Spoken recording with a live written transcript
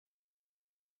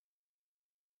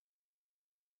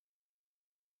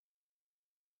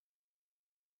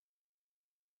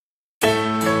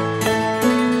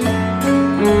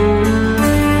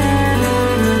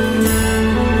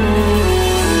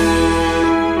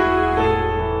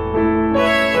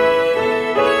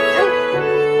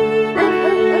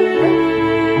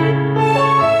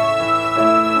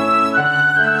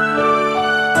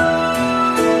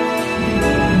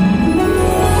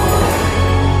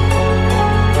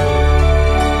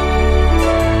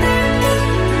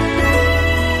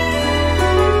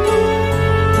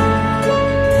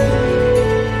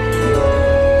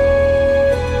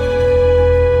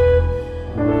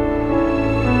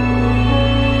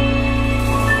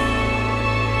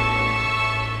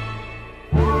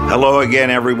Hello again,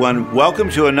 everyone. Welcome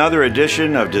to another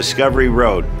edition of Discovery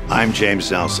Road. I'm James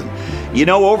Nelson. You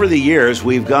know, over the years,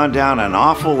 we've gone down an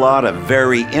awful lot of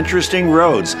very interesting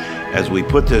roads as we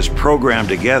put this program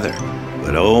together.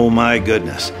 But oh my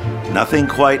goodness, nothing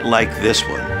quite like this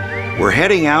one. We're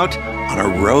heading out on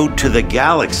a road to the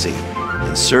galaxy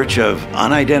in search of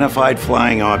unidentified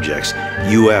flying objects,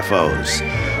 UFOs.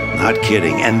 Not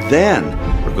kidding. And then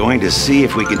we're going to see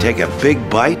if we can take a big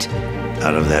bite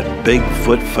out of that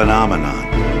Bigfoot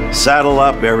phenomenon. Saddle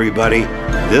up, everybody.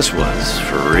 This one's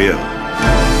for real.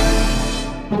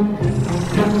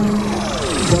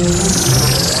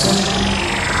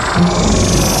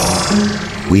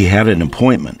 We had an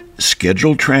appointment,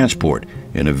 scheduled transport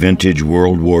in a vintage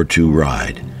World War II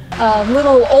ride. A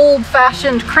little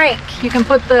old-fashioned crank. You can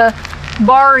put the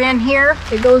bar in here,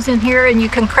 it goes in here, and you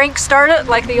can crank start it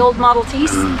like the old Model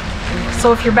Ts.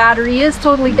 So if your battery is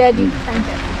totally dead, you can crank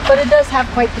it. But it does have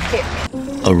quite the kick.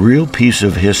 A real piece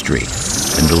of history,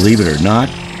 and believe it or not,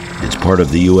 it's part of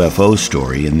the UFO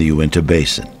story in the Uintah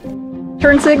Basin.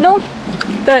 Turn signal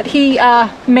that he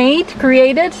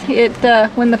created. It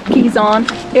when the key's on,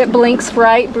 it blinks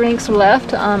right, blinks left.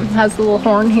 Has the little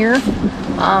horn here.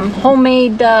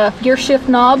 Homemade gear shift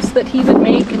knobs that he would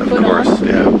make and put on.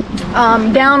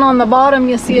 Yeah. Down on the bottom,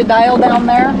 you see a dial down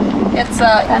there. It's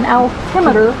an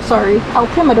altimeter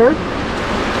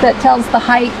that tells the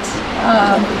height,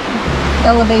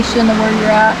 elevation of where you're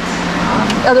at,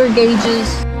 other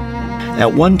gauges.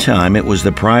 At one time, it was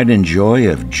the pride and joy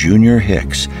of Junior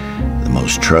Hicks, the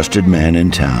most trusted man in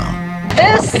town.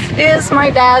 This is my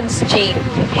dad's Jeep.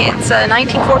 It's a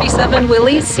 1947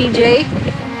 Willys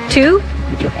CJ2,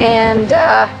 and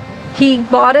he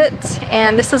bought it,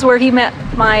 and this is where he met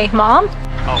my mom.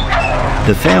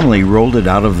 The family rolled it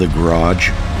out of the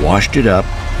garage, washed it up,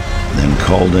 then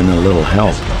called in a little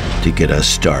help to get us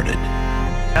started.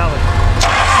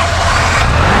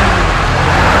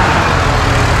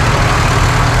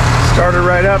 Started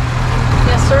right up.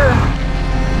 Yes, sir.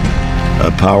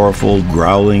 A powerful,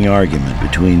 growling argument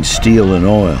between steel and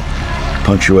oil,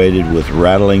 punctuated with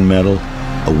rattling metal,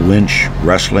 a winch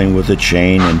wrestling with a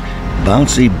chain, and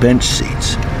bouncy bench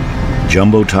seats.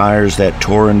 Jumbo tires that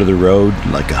tore into the road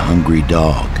like a hungry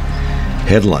dog.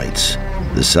 Headlights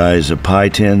the size of pie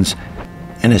tins,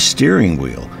 and a steering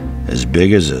wheel as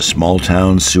big as a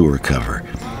small-town sewer cover.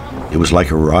 It was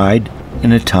like a ride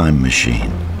in a time machine.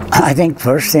 I think the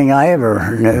first thing I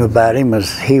ever knew about him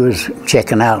was he was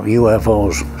checking out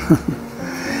UFOs.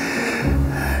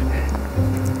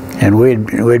 And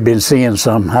we'd been seeing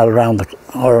some out around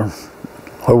where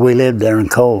we lived there in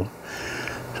Cole.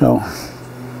 So,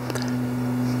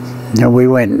 you know, we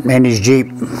went in his Jeep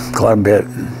quite a bit,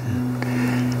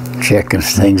 checking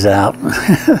things out.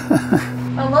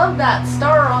 I love that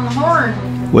star on the horn.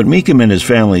 What Meekum and his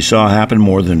family saw happen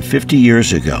more than 50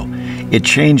 years ago, it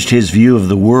changed his view of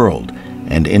the world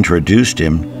and introduced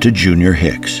him to Junior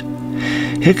Hicks.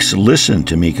 Hicks listened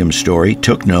to Meekum's story,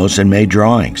 took notes, and made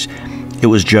drawings. It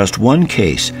was just one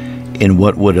case in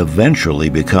what would eventually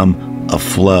become a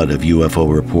flood of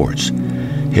UFO reports.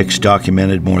 Hicks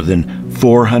documented more than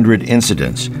 400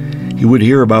 incidents. He would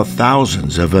hear about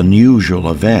thousands of unusual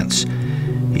events.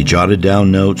 He jotted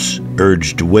down notes,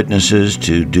 urged witnesses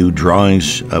to do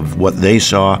drawings of what they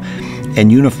saw, and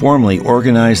uniformly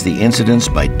organized the incidents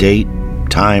by date,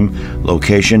 time,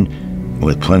 location,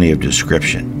 with plenty of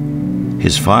description.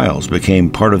 His files became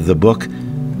part of the book,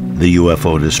 The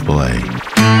UFO Display.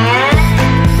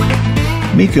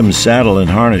 Meekum's Saddle and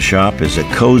Harness Shop is a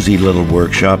cozy little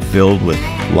workshop filled with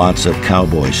lots of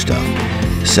cowboy stuff.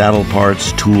 Saddle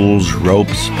parts, tools,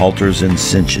 ropes, halters, and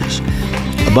cinches.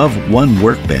 Above one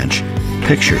workbench,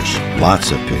 pictures,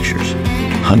 lots of pictures.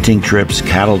 Hunting trips,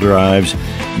 cattle drives,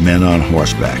 men on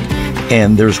horseback.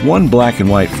 And there's one black and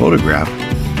white photograph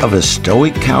of a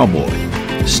stoic cowboy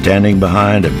standing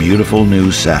behind a beautiful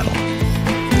new saddle.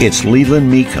 It's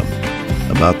Leland Meekum,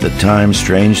 about the time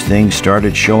strange things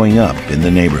started showing up in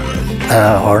the neighborhood.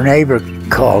 Our neighbor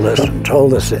called us and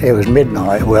told us it was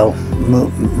midnight, well,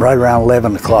 right around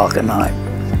 11 o'clock at night.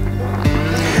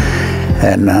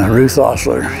 And Ruth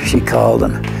Osler, she called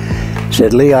and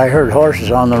said, "Lee, I heard horses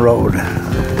on the road.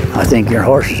 I think your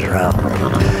horses are out."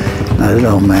 I said,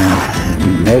 "Oh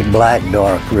man," it's black,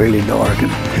 dark, really dark.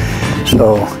 And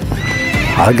so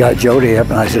I got Jody up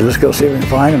and I said, "Let's go see if we can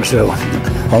find him." So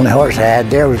only horse I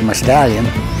had there was my stallion.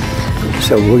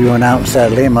 So we went out and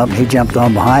saddled him up and he jumped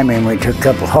on behind me and we took a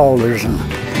couple of holders and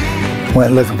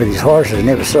went looking for these horses, and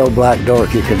it was so black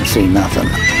dark you couldn't see nothing.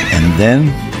 And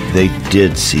then they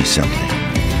did see something.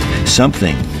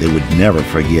 Something they would never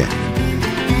forget.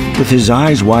 With his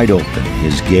eyes wide open,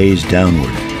 his gaze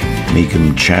downward,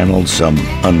 Meekum channeled some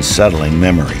unsettling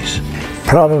memories.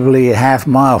 Probably a half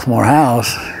mile from our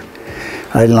house,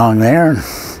 right along there,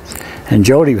 and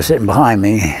Jody was sitting behind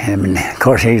me, and of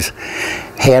course his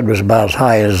head was about as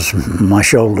high as my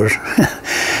shoulders.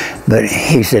 But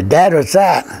he said, "Dad, what's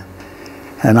that?"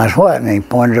 And I said, "What?" And he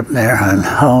pointed up there, and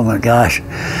oh my gosh.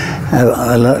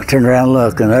 I turned around and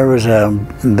looked, and there was a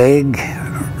big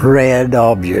red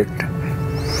object.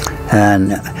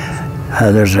 And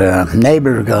there's a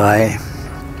neighbor guy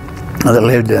that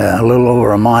lived a little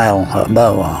over a mile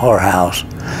above our house.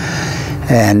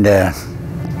 And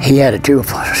he had a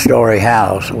 2-story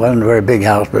house. It wasn't a very big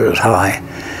house, but it was high.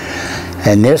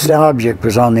 And this object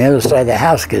was on the other side of the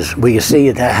house, because we could see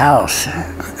that house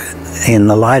in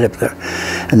the light up there.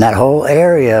 And that whole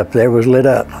area up there was lit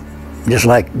up, just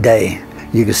like day.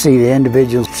 You could see the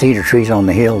individual cedar trees on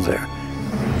the hills there.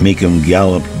 Meekum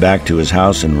galloped back to his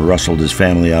house and rustled his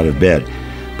family out of bed.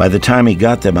 By the time he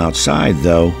got them outside,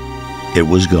 though, it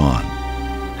was gone.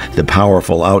 The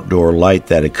powerful outdoor light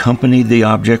that accompanied the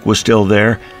object was still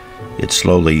there. It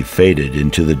slowly faded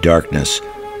into the darkness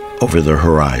over the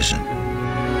horizon.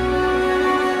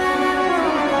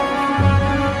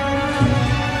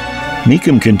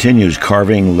 Meekum continues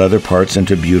carving leather parts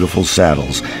into beautiful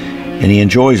saddles, and he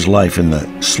enjoys life in the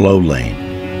slow lane.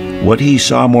 What he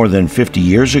saw more than 50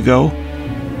 years ago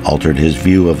altered his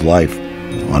view of life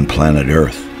on planet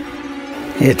Earth.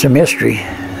 It's a mystery,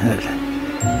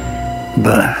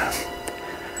 but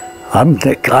I'm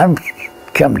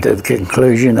coming to the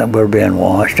conclusion that we're being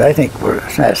watched. I think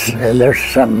there's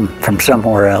something from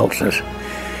somewhere else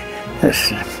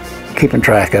that's keeping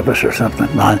track of us or something.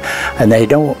 And they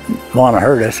don't want to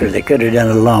hurt us, or they could have done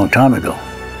it a long time ago.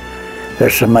 They're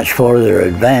so much further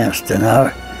advanced than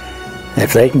ours.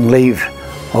 If they can leave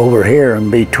over here and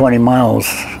be 20 miles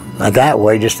that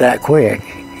way just that quick,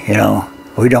 you know,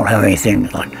 we don't have anything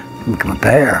like to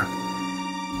compare.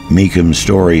 Meekum's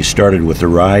story started with a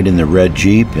ride in the red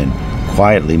Jeep and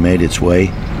quietly made its way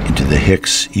into the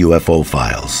Hicks UFO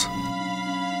files.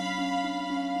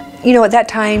 You know, at that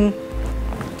time,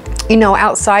 you know,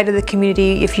 outside of the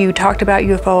community, if you talked about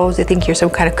UFOs, they think you're some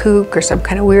kind of kook or some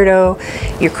kind of weirdo,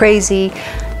 you're crazy.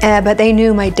 But they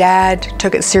knew my dad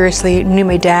took it seriously, knew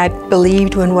my dad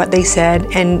believed in what they said,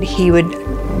 and he would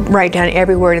write down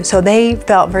every word. And so they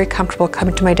felt very comfortable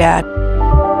coming to my dad.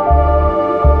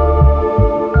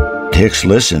 Hicks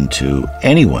listened to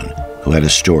anyone who had a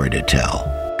story to tell.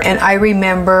 And I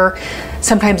remember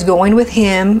sometimes going with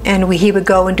him, and he would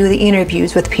go and do the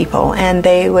interviews with people, and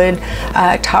they would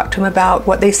talk to him about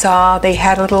what they saw. They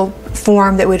had a little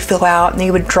form that would fill out, and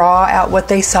they would draw out what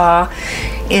they saw.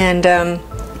 And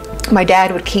my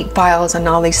dad would keep files on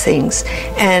all these things.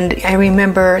 And I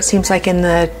remember, it seems like in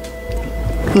the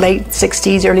late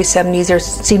 60s, early 70s, there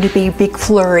seemed to be a big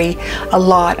flurry, a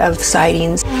lot of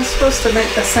sightings. I'm supposed to make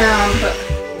the sound, but...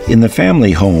 In the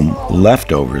family home,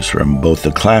 leftovers from both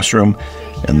the classroom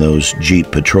and those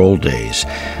Jeep patrol days,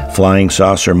 flying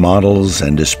saucer models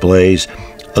and displays,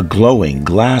 a glowing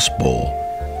glass bowl,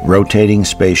 rotating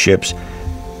spaceships,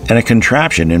 and a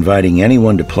contraption inviting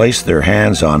anyone to place their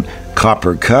hands on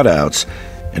copper cutouts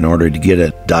in order to get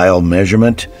a dial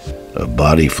measurement of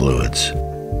body fluids.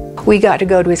 We got to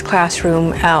go to his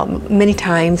classroom many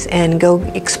times and go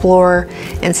explore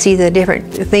and see the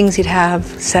different things he'd have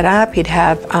set up. He'd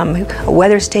have a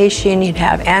weather station, he'd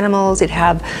have animals, he'd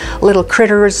have little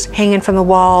critters hanging from the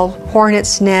wall,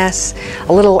 hornets' nests,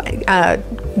 a little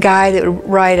guy that would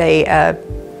ride a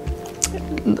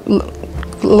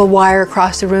little wire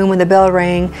across the room when the bell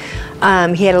rang.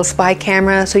 He had a spy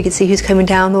camera so he could see who's coming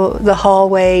down the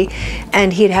hallway,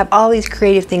 and he'd have all these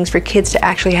creative things for kids to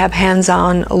actually have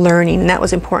hands-on learning, and that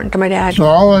was important to my dad. So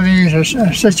all of these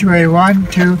are situated 1,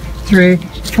 2, 3,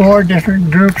 4 different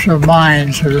groups of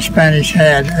mines that the Spanish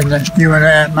had in the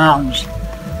Uintah Mountains,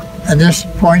 and this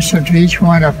points them to each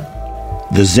one of them.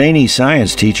 The zany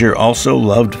science teacher also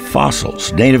loved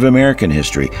fossils, Native American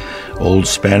history, old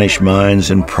Spanish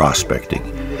mines, and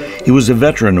prospecting. He was a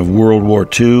veteran of World War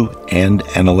II and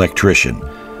an electrician.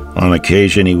 On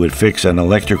occasion, he would fix an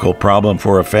electrical problem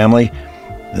for a family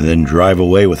and then drive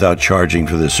away without charging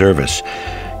for the service.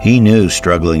 He knew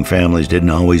struggling families didn't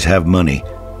always have money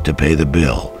to pay the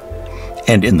bill.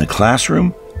 And in the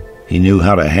classroom, he knew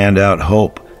how to hand out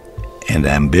hope and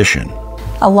ambition.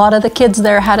 A lot of the kids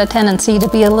there had a tendency to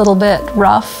be a little bit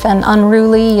rough and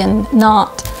unruly and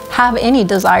not have any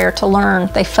desire to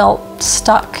learn. They felt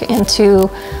stuck into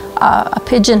a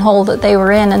pigeonhole that they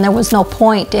were in, and there was no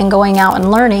point in going out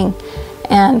and learning.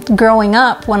 And growing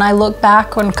up, when I look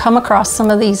back and come across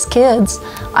some of these kids,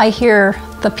 I hear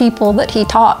the people that he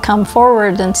taught come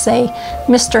forward and say,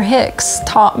 "Mr. Hicks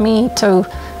taught me to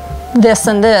this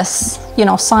and this, you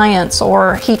know, science,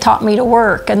 or he taught me to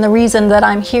work, and the reason that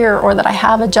I'm here or that I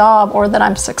have a job or that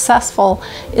I'm successful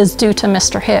is due to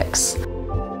Mr. Hicks.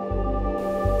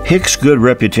 Hicks' good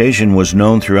reputation was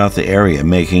known throughout the area,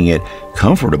 making it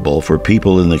comfortable for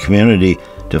people in the community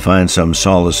to find some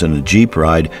solace in a Jeep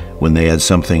ride when they had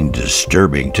something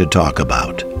disturbing to talk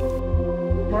about.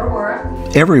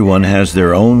 Everyone has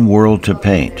their own world to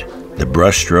paint. The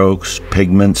brushstrokes,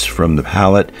 pigments from the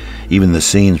palette, even the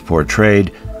scenes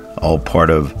portrayed, all part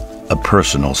of a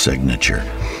personal signature.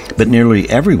 But nearly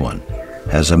everyone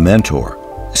has a mentor,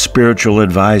 spiritual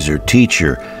advisor,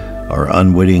 teacher, or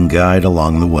unwitting guide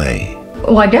along the way.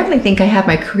 Well, I definitely think I have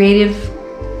my creative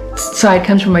side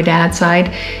comes from my dad's side.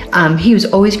 He was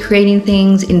always creating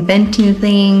things, inventing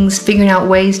things, figuring out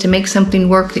ways to make something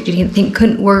work that you didn't think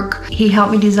couldn't work. He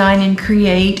helped me design and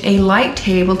create a light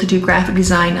table to do graphic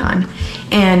design on.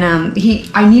 And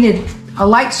I needed a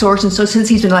light source, and so since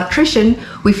he's an electrician,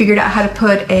 we figured out how to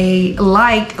put a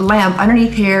lamp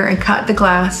underneath here and cut the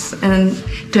glass and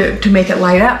to make it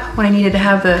light up when I needed to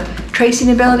have the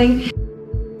tracing ability.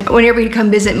 Whenever he'd come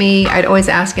visit me, I'd always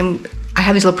ask him, I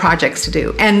have these little projects to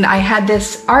do. And I had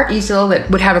this art easel that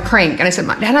would have a crank. And I said,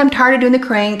 Dad, I'm tired of doing the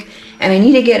crank, and I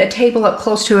need to get a table up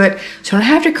close to it, so I don't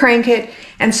have to crank it.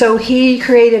 And so he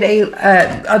created he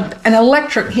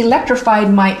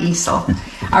electrified my easel.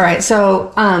 All right,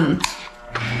 so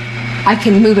I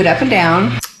can move it up and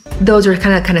down. Those are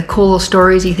kind of cool little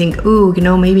stories. You think, ooh, you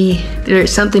know, maybe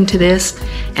there's something to this,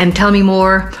 and tell me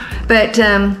more. But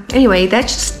anyway,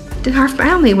 that's just, our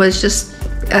family was just,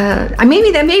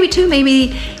 maybe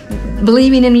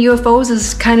believing in UFOs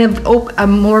is kind of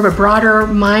more of a broader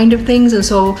mind of things, and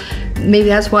so maybe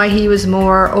that's why he was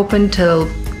more open to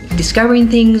discovering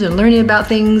things and learning about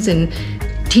things and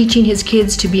teaching his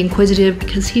kids to be inquisitive,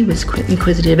 because he was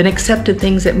inquisitive and accepted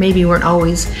things that maybe weren't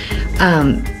always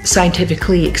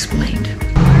scientifically explained.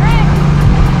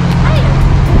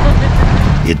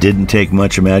 It didn't take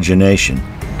much imagination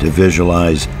to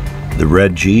visualize the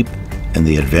red Jeep and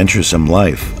the adventuresome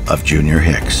life of Junior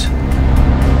Hicks.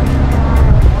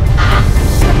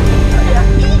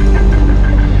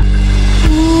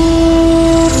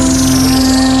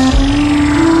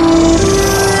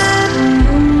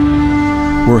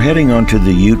 We're heading onto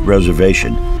the Ute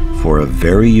Reservation for a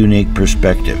very unique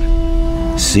perspective,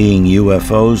 seeing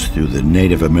UFOs through the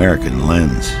Native American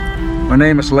lens. My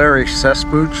name is Larry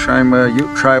Cesspooch. I'm a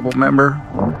Ute tribal member.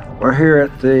 We're here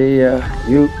at the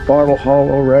Ute Bottle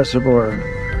Hollow Reservoir.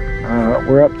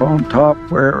 We're up on top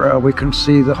where we can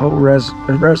see the whole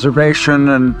reservation,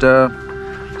 and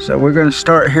so we're going to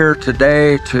start here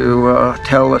today to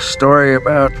tell a story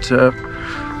about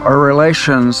our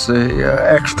relations, the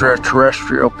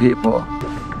extraterrestrial people.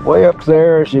 Way up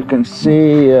there, as you can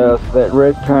see, that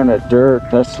red kind of dirt,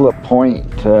 that's La Point.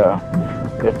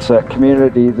 It's a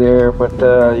community there, but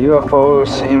UFOs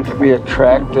seem to be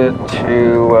attracted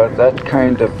to that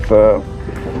kind of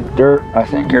dirt. I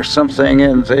think there's something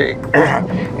in the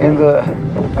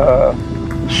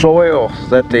soil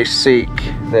that they seek.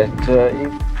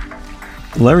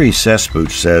 Larry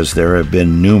Cesspooch says there have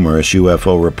been numerous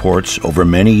UFO reports over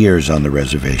many years on the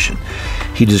reservation.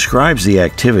 He describes the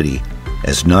activity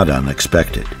as not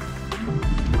unexpected.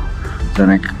 Then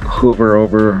I hover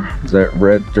over that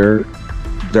red dirt.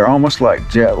 They're almost like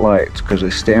jet lights because they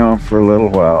stay on for a little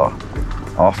while,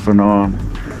 off and on.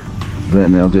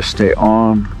 Then they'll just stay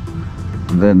on,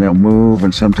 and then they'll move,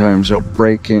 and sometimes they'll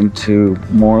break into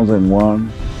more than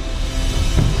one.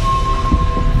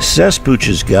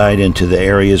 Cesspooch's guide into the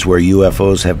areas where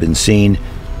UFOs have been seen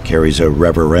carries a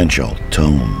reverential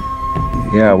tone.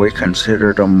 Yeah, we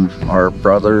considered them our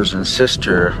brothers and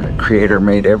sister. The Creator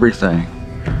made everything,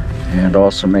 and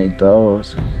also made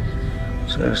those.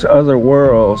 So there's other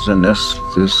worlds, and this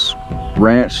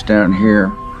ranch down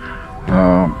here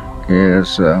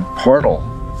is a portal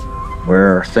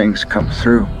where things come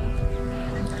through.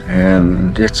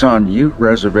 And it's on Ute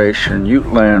Reservation, Ute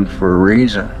land for a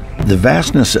reason. The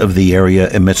vastness of the area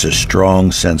emits a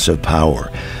strong sense of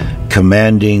power,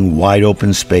 commanding wide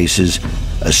open spaces,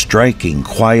 a striking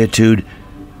quietude,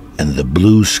 and the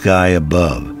blue sky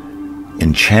above,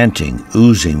 enchanting,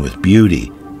 oozing with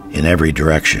beauty in every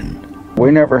direction.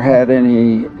 We never had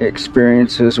any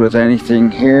experiences with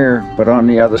anything here, but on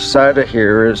the other side of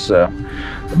here is the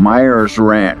Myers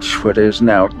Ranch, what is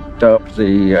now dubbed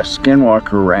the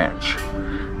Skinwalker Ranch.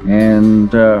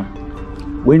 And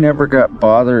we never got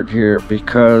bothered here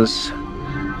because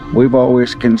we've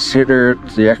always considered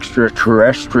the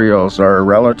extraterrestrials our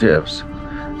relatives.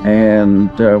 And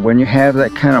when you have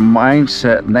that kind of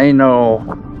mindset, and they know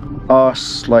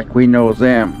us like we know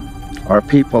them, our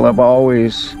people have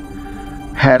always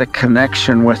had a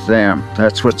connection with them.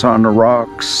 That's what's on the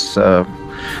rocks.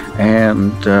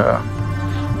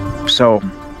 So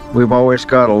we've always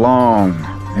got along.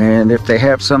 And if they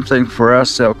have something for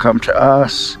us, they'll come to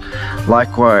us.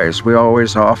 Likewise, we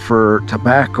always offer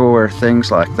tobacco or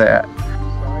things like that.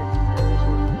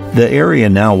 The area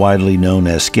now widely known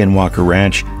as Skinwalker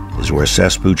Ranch is where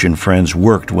Cesspooch and friends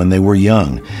worked when they were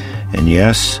young. And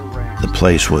yes, the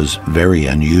place was very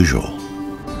unusual.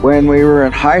 When we were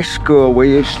in high school, we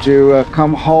used to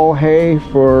come haul hay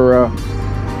for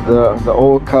the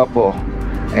old couple.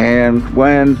 And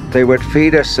when they would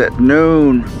feed us at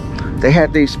noon, they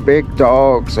had these big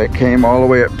dogs that came all the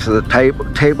way up to the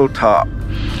tabletop.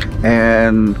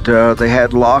 And they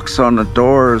had locks on the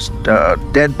doors,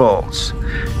 deadbolts.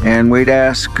 And we'd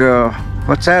ask,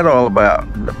 what's that all about?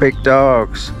 The big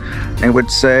dogs. They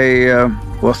would say,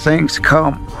 well, things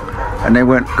come. And they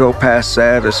wouldn't go past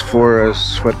that as far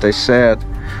as what they said.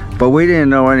 But we didn't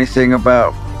know anything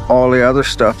about all the other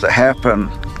stuff that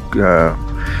happened.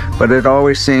 But it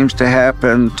always seems to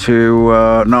happen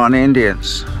to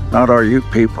non-Indians, not our Ute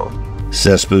people.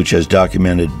 Cesspooch has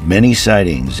documented many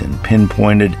sightings and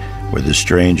pinpointed where the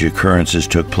strange occurrences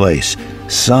took place,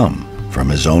 some from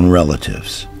his own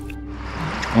relatives.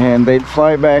 And they'd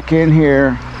fly back in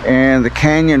here, and the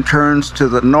canyon turns to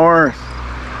the north,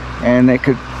 and they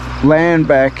could land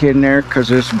back in there because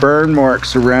there's burn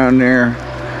marks around there.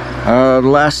 The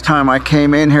last time I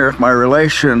came in here with my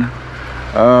relation,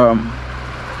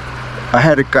 I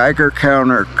had a Geiger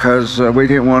counter because we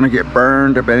didn't want to get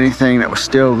burned of anything that was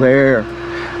still there.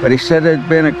 But he said it had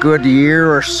been a good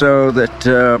year or so that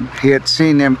he had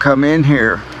seen them come in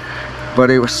here. But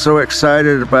he was so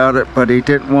excited about it, but he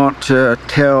didn't want to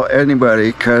tell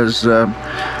anybody because the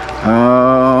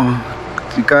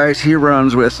guys he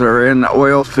runs with are in the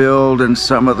oil field, and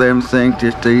some of them think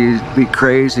that he'd be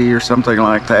crazy or something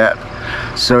like that.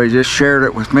 So he just shared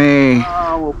it with me.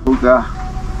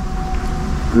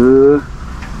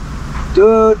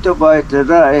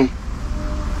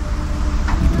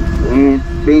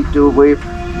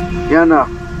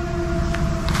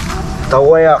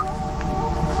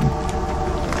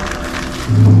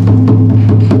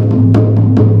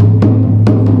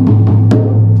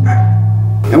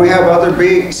 And we have other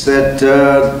beats that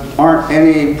aren't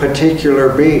any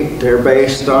particular beat. They're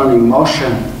based on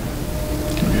emotion.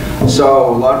 So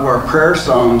a lot of our prayer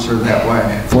songs are that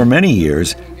way. For many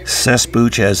years,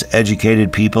 Cesspooch has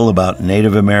educated people about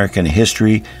Native American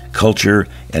history, culture,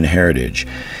 and heritage.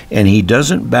 And he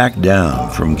doesn't back down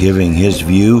from giving his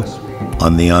view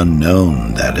on the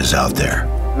unknown that is out there.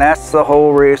 And that's the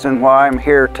whole reason why I'm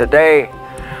here today,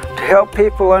 to help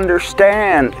people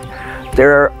understand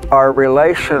there are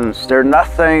relations. They're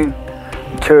nothing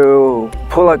to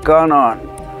pull a gun on.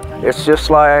 It's just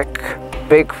like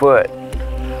Bigfoot.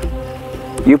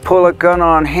 You pull a gun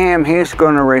on him, he's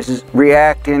going to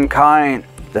react in kind.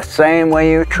 The same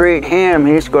way you treat him,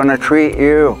 he's going to treat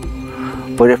you.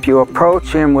 But if you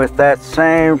approach him with that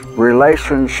same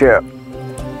relationship,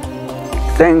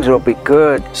 things will be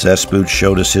good. Cesspooch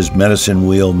showed us his medicine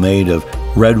wheel made of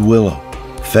red willow,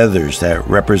 feathers that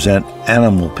represent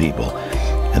animal people,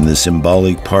 and the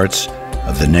symbolic parts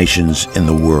of the nations in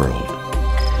the world.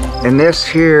 And this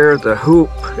here, the hoop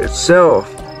itself,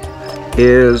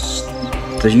 is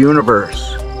the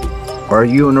universe, or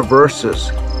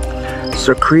universes.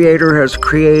 So Creator has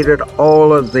created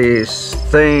all of these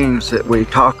things that we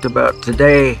talked about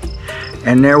today,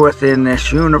 and they're within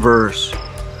this universe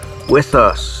with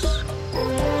us.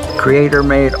 Creator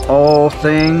made all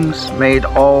things, made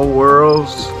all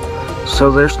worlds, so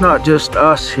there's not just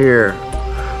us here.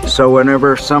 So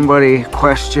whenever somebody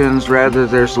questions whether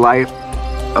there's life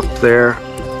up there,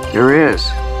 there is,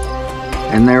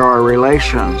 and there are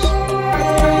relations.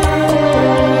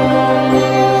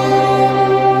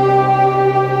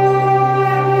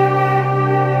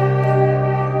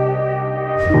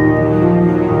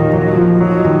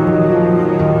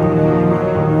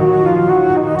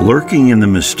 Lurking in the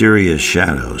mysterious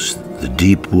shadows, the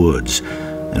deep woods,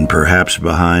 and perhaps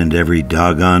behind every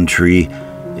doggone tree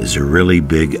is a really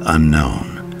big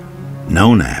unknown,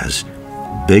 known as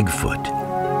Bigfoot,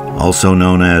 also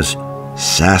known as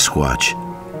Sasquatch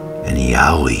and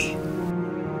Yowie.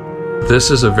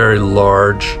 This is a very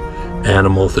large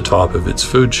animal at the top of its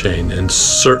food chain, and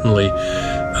certainly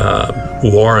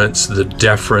warrants the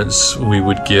deference we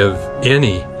would give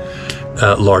any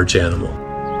large animal.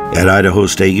 At Idaho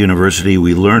State University,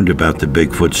 we learned about the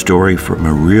Bigfoot story from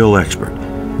a real expert.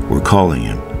 We're calling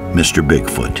him Mr.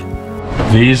 Bigfoot.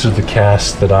 These are the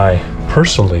casts that I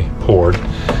personally poured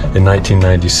in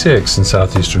 1996 in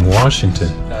southeastern Washington.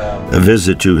 A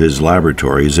visit to his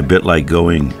laboratory is a bit like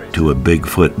going to a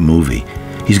Bigfoot movie.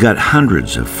 He's got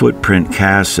hundreds of footprint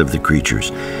casts of the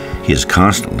creatures. He is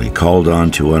constantly called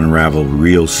on to unravel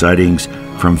real sightings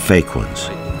from fake ones.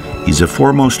 He's a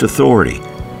foremost authority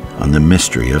on the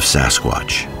mystery of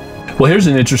Sasquatch. Well, here's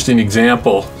an interesting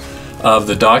example of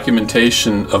the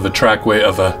documentation of a trackway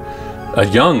of a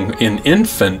young, an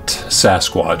infant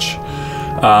Sasquatch.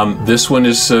 This one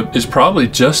is probably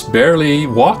just barely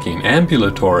walking,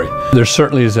 ambulatory. There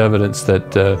certainly is evidence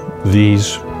that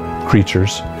these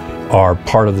creatures are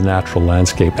part of the natural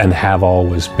landscape and have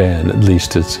always been, at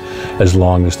least as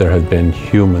long as there have been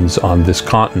humans on this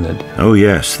continent. Oh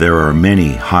yes, there are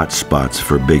many hot spots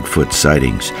for Bigfoot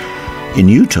sightings. In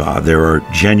Utah, there are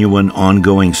genuine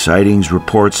ongoing sightings,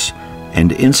 reports,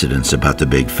 and incidents about the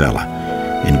big fella,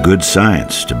 and good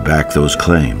science to back those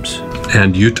claims.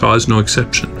 And Utah is no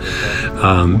exception.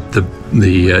 The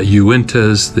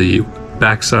Uintahs, the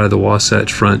backside of the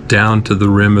Wasatch Front down to the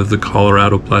rim of the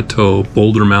Colorado Plateau,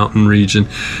 Boulder Mountain region.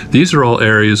 These are all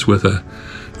areas with a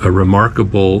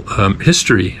remarkable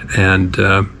history and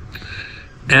the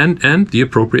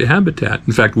appropriate habitat.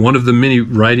 In fact, one of the many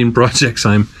writing projects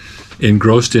I'm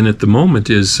engrossed in at the moment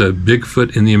is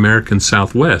Bigfoot in the American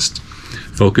Southwest,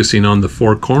 focusing on the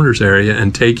Four Corners area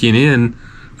and taking in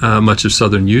much of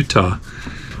southern Utah.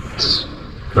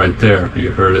 Right there,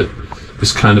 you heard it.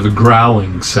 It's kind of a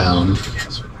growling sound,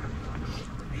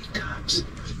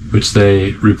 which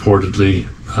they reportedly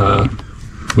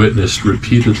witnessed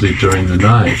repeatedly during the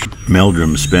night.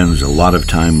 Meldrum spends a lot of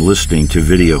time listening to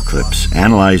video clips,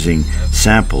 analyzing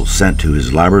samples sent to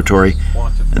his laboratory,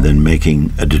 and then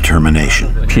making a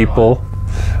determination. People,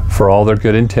 for all their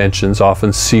good intentions,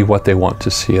 often see what they want to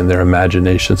see, and their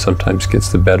imagination sometimes gets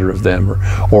the better of them,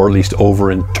 or at least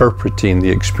over-interpreting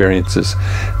the experiences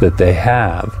that they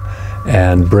have.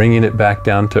 And bringing it back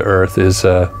down to earth is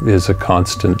a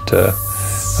constant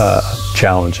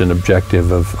challenge and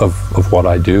objective of what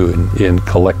I do in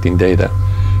collecting data.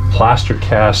 Plaster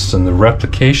casts and the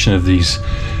replication of these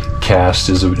casts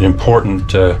is an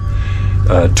important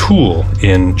tool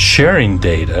in sharing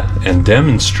data and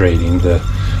demonstrating the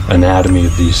anatomy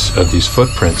of these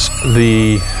footprints.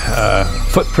 The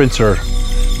footprints are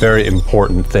very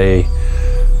important. They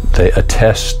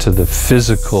attest to the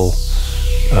physical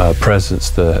presence,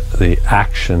 the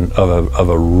action of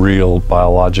a real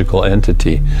biological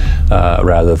entity,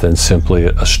 rather than simply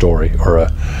a story or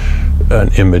an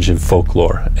image in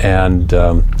folklore. And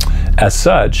as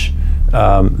such,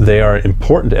 they are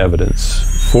important evidence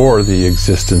for the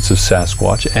existence of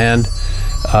Sasquatch, and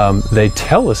they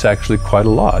tell us actually quite a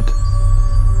lot.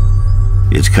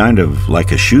 It's kind of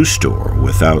like a shoe store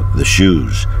without the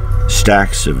shoes.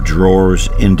 Stacks of drawers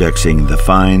indexing the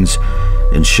finds,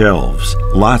 and shelves,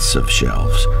 lots of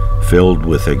shelves, filled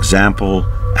with example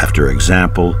after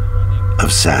example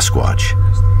of Sasquatch.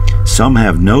 Some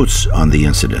have notes on the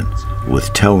incident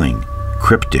with telling,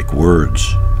 cryptic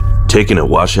words. Taken at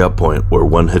washout point where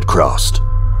one had crossed.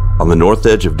 On the north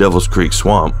edge of Devil's Creek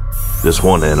Swamp, this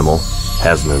one animal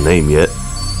hasn't a name yet,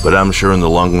 but I'm sure in the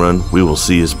long run we will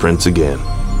see his prints again.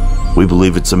 We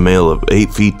believe it's a male of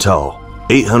 8 feet tall,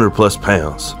 800 plus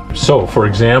pounds. So, for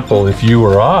example, if you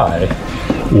or I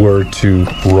were to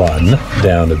run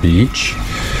down a beach,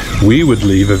 we would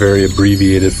leave a very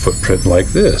abbreviated footprint like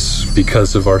this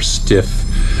because of our stiff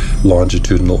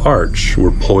longitudinal arch.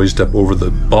 We're poised up over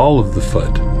the ball of the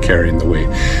foot, carrying the weight.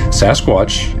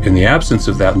 Sasquatch, in the absence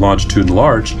of that longitudinal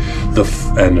arch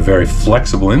and a very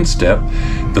flexible instep,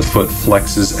 the foot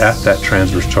flexes at that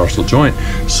transverse tarsal joint.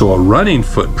 So a running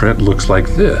footprint looks like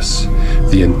this.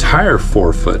 The entire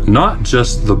forefoot, not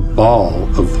just the ball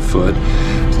of the foot,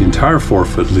 the entire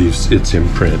forefoot leaves its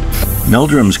imprint.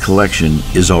 Meldrum's collection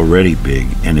is already big,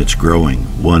 and it's growing,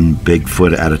 one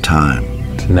Bigfoot at a time.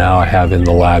 Now I have in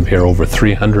the lab here over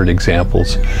 300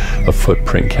 examples of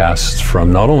footprint casts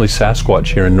from not only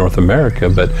Sasquatch here in North America,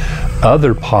 but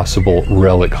other possible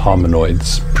relic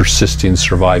hominoids, persisting,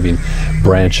 surviving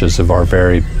branches of our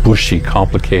very bushy,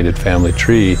 complicated family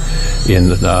tree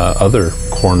in other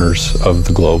corners of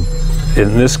the globe.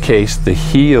 In this case, the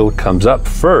heel comes up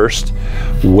first.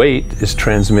 Weight is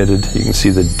transmitted, you can see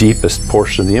the deepest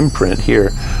portion of the imprint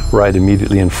here, right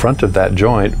immediately in front of that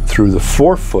joint through the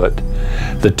forefoot.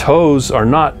 The toes are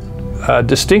not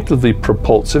distinctively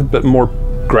propulsive, but more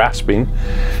grasping.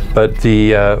 But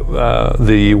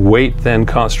the weight then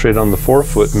concentrated on the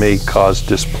forefoot may cause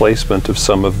displacement of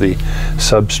some of the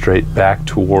substrate back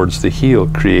towards the heel,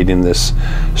 creating this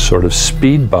sort of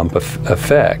speed bump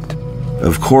effect.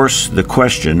 Of course, the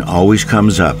question always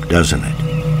comes up, doesn't it?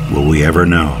 Will we ever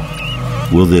know?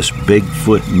 Will this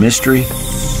Bigfoot mystery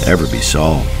ever be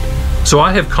solved? So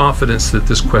I have confidence that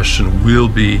this question will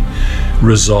be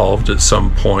resolved at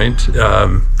some point.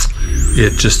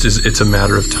 It just is, it's a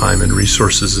matter of time and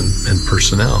resources and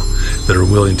personnel that are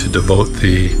willing to devote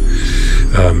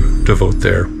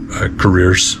their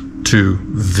careers to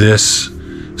this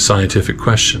scientific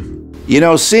question. You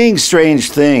know, seeing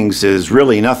strange things is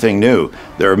really nothing new.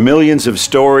 There are millions of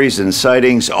stories and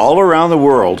sightings all around the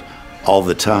world all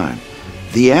the time.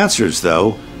 The answers,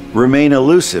 though, remain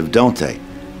elusive, don't they?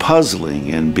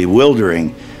 Puzzling and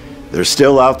bewildering. They're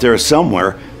still out there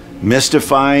somewhere,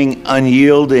 mystifying,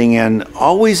 unyielding, and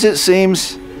always, it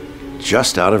seems,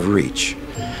 just out of reach.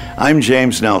 I'm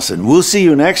James Nelson. We'll see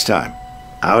you next time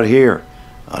out here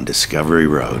on Discovery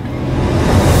Road.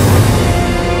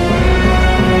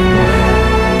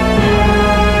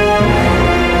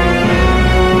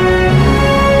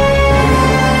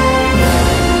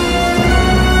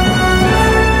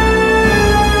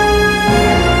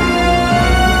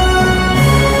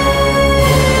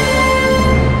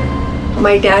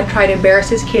 My dad tried to embarrass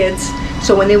his kids,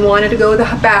 so when they wanted to go to the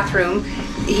bathroom,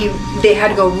 they had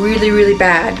to go really, really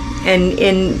bad. And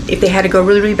if they had to go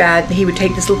really, really bad, he would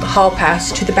take this little hall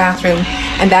pass to the bathroom,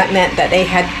 and that meant that they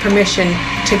had permission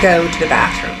to go to the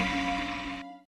bathroom.